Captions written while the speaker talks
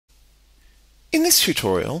In this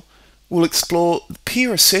tutorial, we'll explore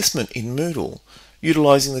peer assessment in Moodle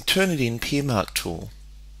utilising the Turnitin PeerMark tool.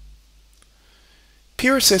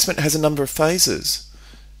 Peer assessment has a number of phases.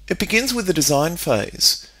 It begins with the design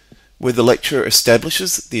phase, where the lecturer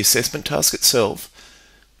establishes the assessment task itself,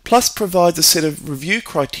 plus provides a set of review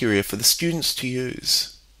criteria for the students to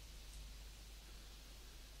use.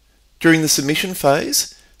 During the submission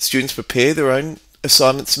phase, students prepare their own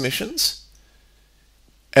assignment submissions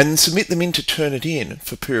and submit them in to Turnitin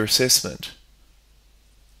for peer assessment.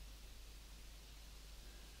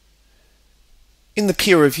 In the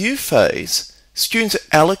peer review phase, students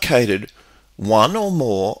are allocated one or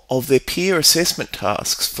more of their peer assessment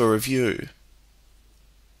tasks for review.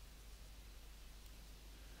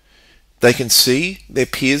 They can see their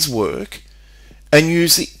peers' work and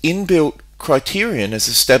use the inbuilt criterion as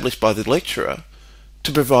established by the lecturer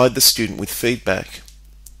to provide the student with feedback.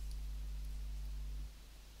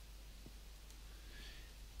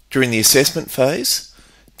 During the assessment phase,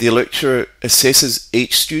 the lecturer assesses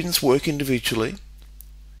each student's work individually.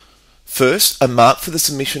 First, a mark for the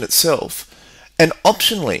submission itself, and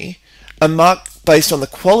optionally, a mark based on the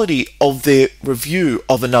quality of their review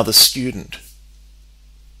of another student.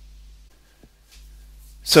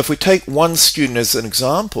 So if we take one student as an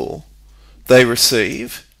example, they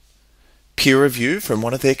receive peer review from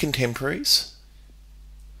one of their contemporaries,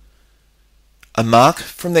 a mark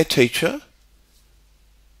from their teacher,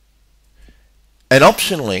 and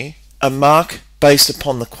optionally a mark based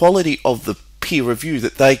upon the quality of the peer review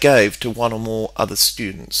that they gave to one or more other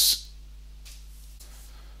students.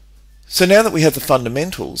 So now that we have the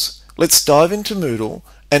fundamentals, let's dive into Moodle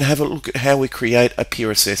and have a look at how we create a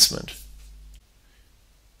peer assessment.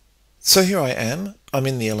 So here I am, I'm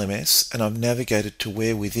in the LMS and I've navigated to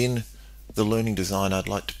where within the learning design I'd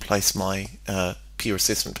like to place my peer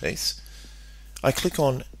assessment piece. I click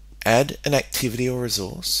on Add an activity or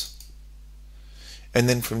resource, and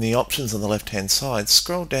then from the options on the left hand side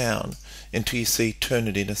scroll down until you see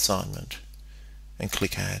Turnitin assignment and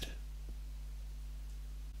click Add.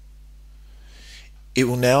 It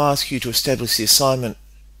will now ask you to establish the assignment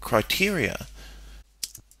criteria.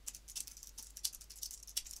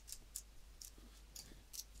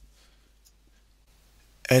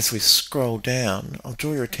 As we scroll down, I'll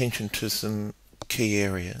draw your attention to some key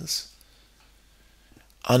areas.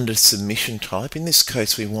 Under submission type, in this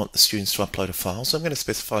case we want the students to upload a file, so I'm going to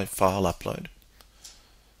specify file upload.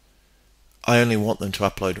 I only want them to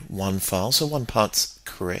upload one file, so one part's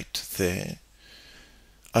correct there.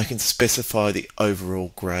 I can specify the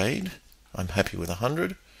overall grade. I'm happy with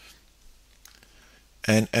 100.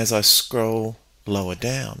 And as I scroll lower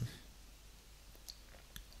down,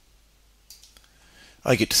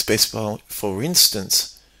 I get to specify, for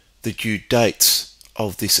instance, the due dates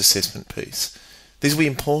of this assessment piece. This will be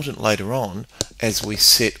important later on as we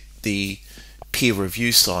set the peer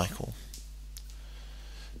review cycle.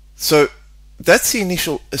 So that's the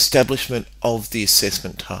initial establishment of the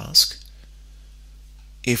assessment task.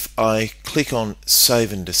 If I click on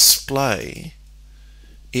Save and Display,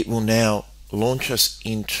 it will now launch us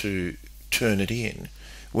into Turnitin,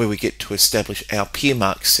 where we get to establish our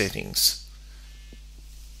PeerMark settings.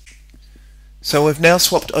 So we've now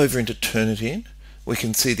swapped over into Turnitin. We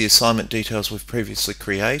can see the assignment details we've previously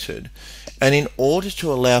created, and in order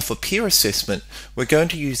to allow for peer assessment we're going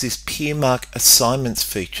to use this PeerMark assignments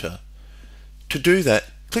feature. To do that,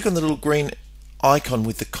 click on the little green icon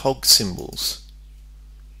with the cog symbols.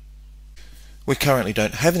 We currently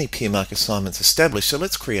don't have any PeerMark assignments established, so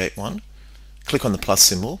let's create one. Click on the plus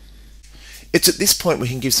symbol. It's at this point we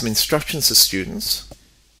can give some instructions to students.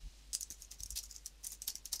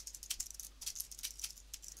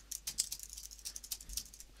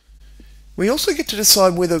 We also get to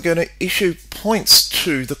decide whether we're going to issue points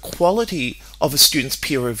to the quality of a student's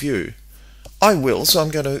peer review. I will, so I'm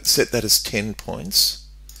going to set that as 10 points.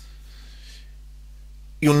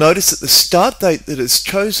 You'll notice that the start date that is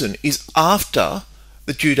chosen is after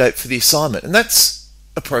the due date for the assignment, and that's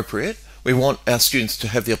appropriate. We want our students to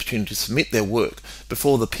have the opportunity to submit their work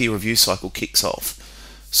before the peer review cycle kicks off.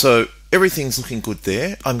 So everything's looking good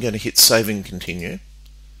there. I'm going to hit Save and Continue.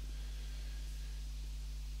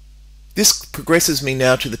 This progresses me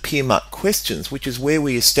now to the PeerMark questions, which is where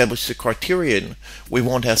we establish the criterion we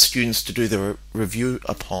want our students to do their review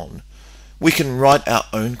upon. We can write our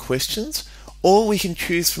own questions, or we can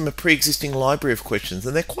choose from a pre-existing library of questions,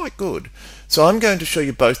 and they're quite good. So I'm going to show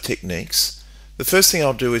you both techniques. The first thing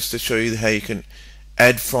I'll do is to show you how you can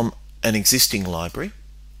add from an existing library.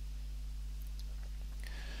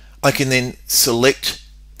 I can then select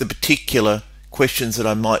the particular questions that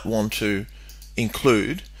I might want to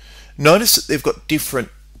include. Notice that they've got different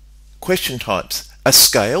question types: a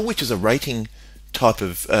scale, which is a rating type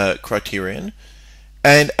of criterion,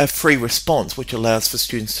 and a free response, which allows for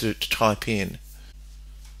students to type in.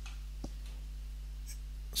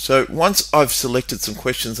 So once I've selected some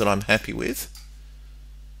questions that I'm happy with,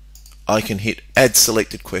 I can hit Add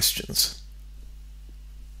Selected Questions.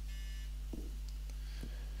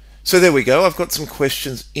 So there we go, I've got some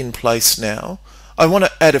questions in place now. I want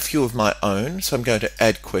to add a few of my own, so I'm going to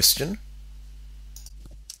Add Question.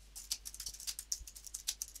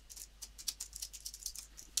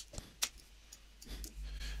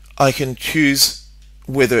 I can choose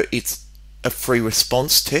whether it's a free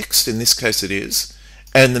response text, in this case it is,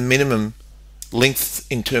 and the minimum length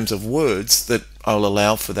in terms of words that I'll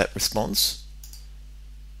allow for that response.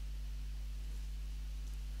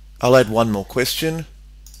 I'll add one more question.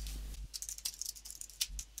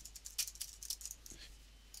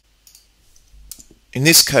 In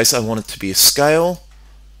this case, I want it to be a scale.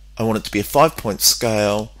 I want it to be a 5-point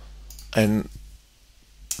scale, and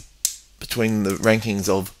between the rankings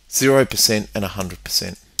of 0% and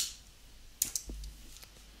 100%.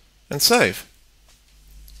 And save.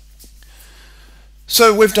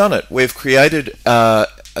 So we've done it. We've created an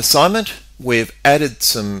assignment. We've added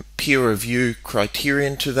some peer review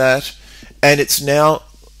criterion to that, and it's now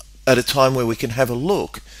at a time where we can have a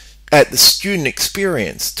look at the student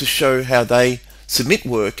experience to show how they submit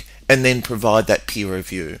work and then provide that peer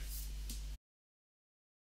review.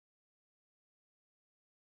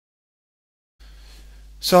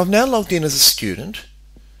 So I've now logged in as a student.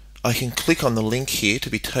 I can click on the link here to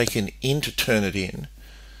be taken into Turnitin.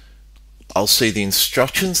 I'll see the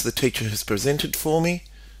instructions the teacher has presented for me.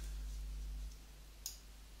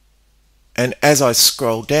 And as I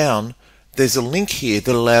scroll down, there's a link here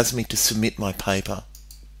that allows me to submit my paper.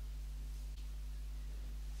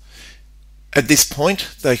 At this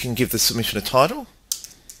point, they can give the submission a title.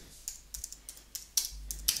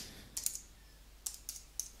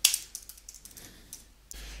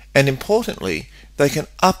 And importantly, they can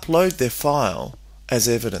upload their file as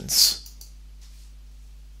evidence.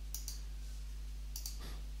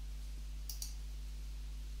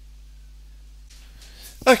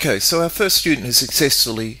 Okay, so our first student has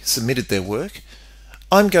successfully submitted their work.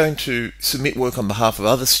 I'm going to submit work on behalf of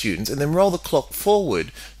other students and then roll the clock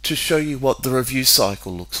forward to show you what the review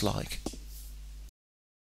cycle looks like.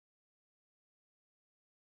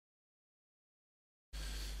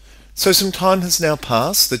 So some time has now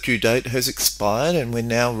passed, the due date has expired, and we're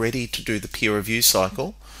now ready to do the peer review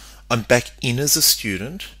cycle. I'm back in as a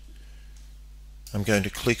student. I'm going to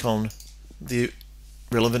click on the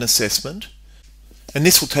relevant assessment, and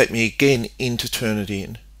this will take me again into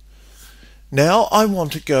Turnitin. Now I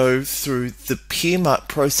want to go through the PeerMark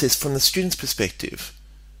process from the student's perspective.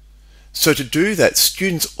 So to do that,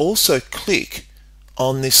 students also click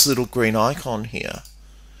on this little green icon here.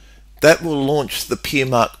 That will launch the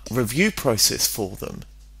PeerMark review process for them.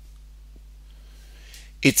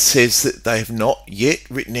 It says that they have not yet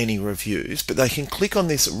written any reviews, but they can click on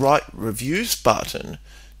this Write Reviews button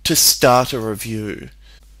to start a review.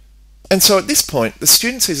 And so at this point, the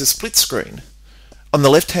student sees a split screen. On the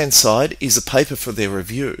left-hand side is a paper for their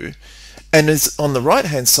review, and on the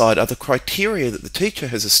right-hand side are the criteria that the teacher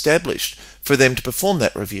has established for them to perform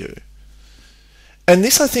that review. And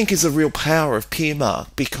this, I think, is the real power of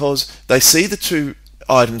PeerMark, because they see the two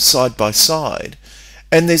items side by side,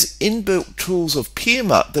 and there's inbuilt tools of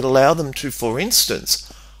PeerMark that allow them to, for instance,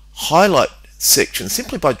 highlight sections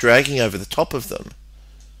simply by dragging over the top of them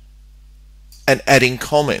and adding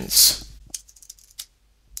comments.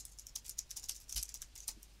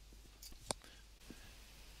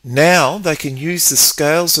 Now they can use the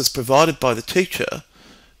scales as provided by the teacher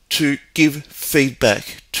to give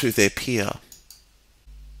feedback to their peer.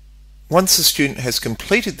 Once the student has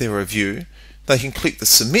completed their review, they can click the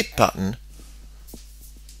Submit button,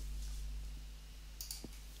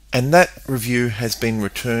 and that review has been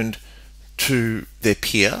returned to their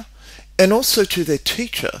peer and also to their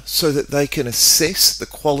teacher so that they can assess the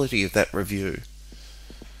quality of that review.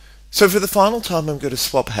 So for the final time, I'm going to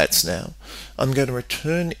swap hats now. I'm going to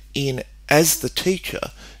return in as the teacher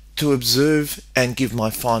to observe and give my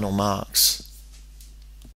final marks.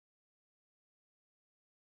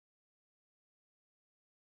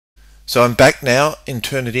 So I'm back now in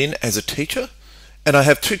Turnitin as a teacher, and I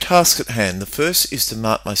have two tasks at hand. The first is to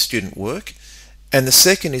mark my student work, and the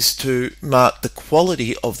second is to mark the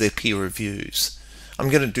quality of their peer reviews. I'm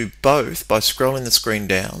going to do both by scrolling the screen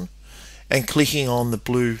down and clicking on the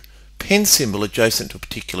blue pen symbol adjacent to a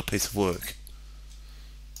particular piece of work.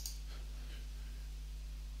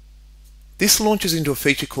 This launches into a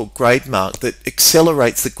feature called GradeMark that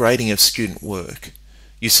accelerates the grading of student work.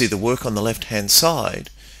 You see the work on the left-hand side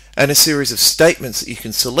and a series of statements that you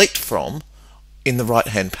can select from in the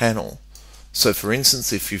right-hand panel. So for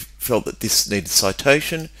instance, if you felt that this needed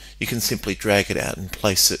citation, you can simply drag it out and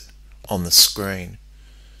place it on the screen.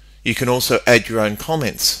 You can also add your own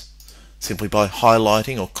comments simply by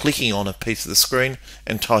highlighting or clicking on a piece of the screen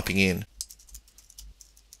and typing in.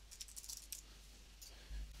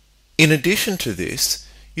 In addition to this,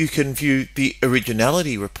 you can view the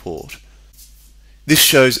originality report. This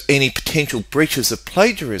shows any potential breaches of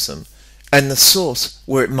plagiarism and the source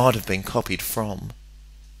where it might have been copied from.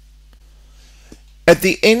 At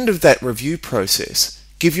the end of that review process,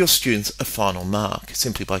 give your students a final mark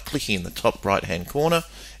simply by clicking in the top right hand corner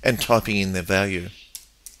and typing in their value.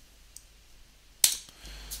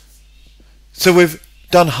 So we've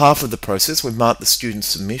done half of the process, we've marked the student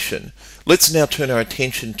submission. Let's now turn our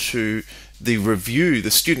attention to the review,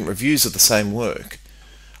 the student reviews of the same work.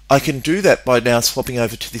 I can do that by now swapping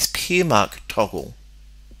over to this PeerMark toggle.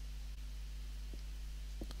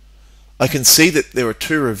 I can see that there are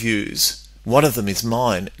two reviews. One of them is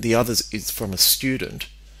mine, the other is from a student.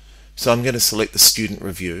 So I'm going to select the student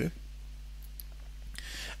review.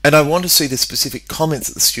 And I want to see the specific comments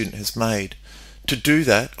that the student has made. To do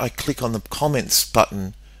that, I click on the comments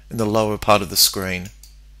button in the lower part of the screen.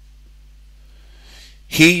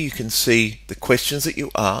 Here you can see the questions that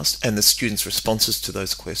you asked and the student's responses to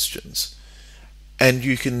those questions. And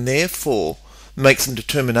you can therefore make some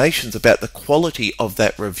determinations about the quality of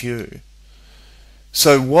that review.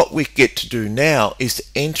 So what we get to do now is to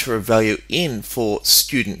enter a value in for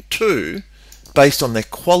student 2 based on the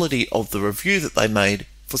quality of the review that they made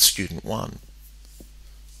for student 1.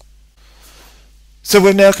 So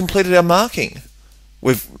we've now completed our marking.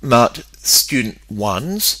 We've marked student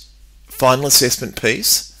 1's final assessment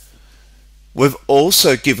piece. We've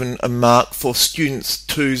also given a mark for student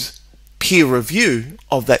 2's peer review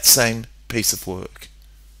of that same piece of work.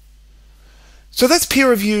 So that's peer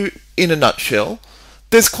review in a nutshell.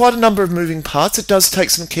 There's quite a number of moving parts. It does take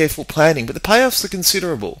some careful planning, but the payoffs are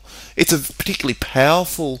considerable. It's a particularly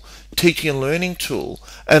powerful teaching and learning tool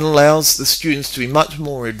and allows the students to be much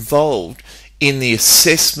more involved in the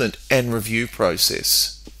assessment and review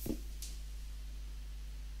process.